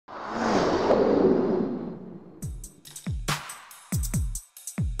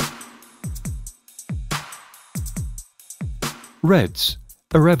REDS,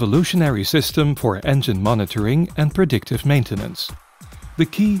 a revolutionary system for engine monitoring and predictive maintenance. The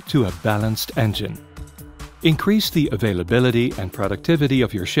key to a balanced engine. Increase the availability and productivity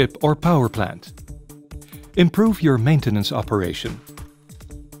of your ship or power plant. Improve your maintenance operation.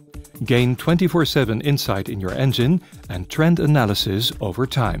 Gain 24/7 insight in your engine and trend analysis over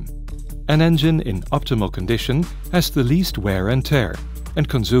time. An engine in optimal condition has the least wear and tear and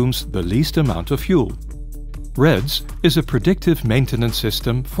consumes the least amount of fuel. REDS is a predictive maintenance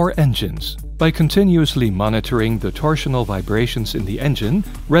system for engines. By continuously monitoring the torsional vibrations in the engine,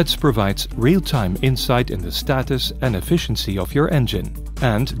 REDS provides real-time insight in the status and efficiency of your engine,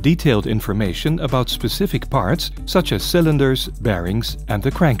 and detailed information about specific parts such as cylinders, bearings and the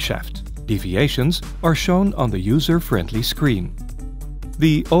crankshaft. Deviations are shown on the user-friendly screen.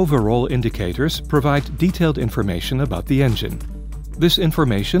 The overall indicators provide detailed information about the engine. This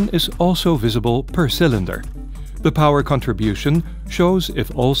information is also visible per cylinder. The power contribution shows if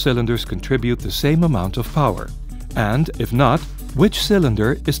all cylinders contribute the same amount of power, and if not, which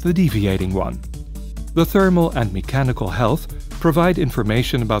cylinder is the deviating one. The thermal and mechanical health provide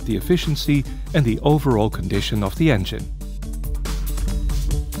information about the efficiency and the overall condition of the engine.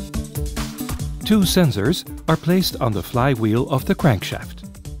 Two sensors are placed on the flywheel of the crankshaft.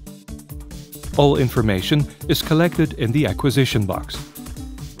 All information is collected in the acquisition box.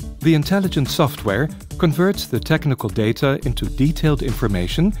 The intelligent software converts the technical data into detailed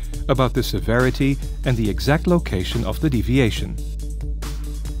information about the severity and the exact location of the deviation.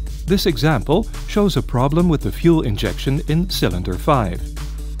 This example shows a problem with the fuel injection in cylinder 5.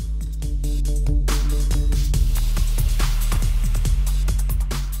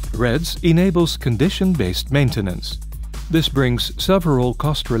 REDS enables condition-based maintenance. This brings several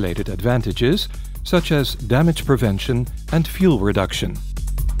cost-related advantages, such as damage prevention and fuel reduction.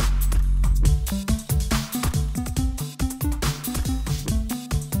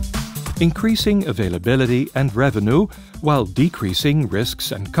 Increasing availability and revenue while decreasing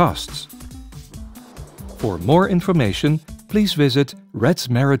risks and costs. For more information, please visit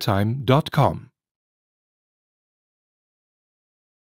redsmaritime.com.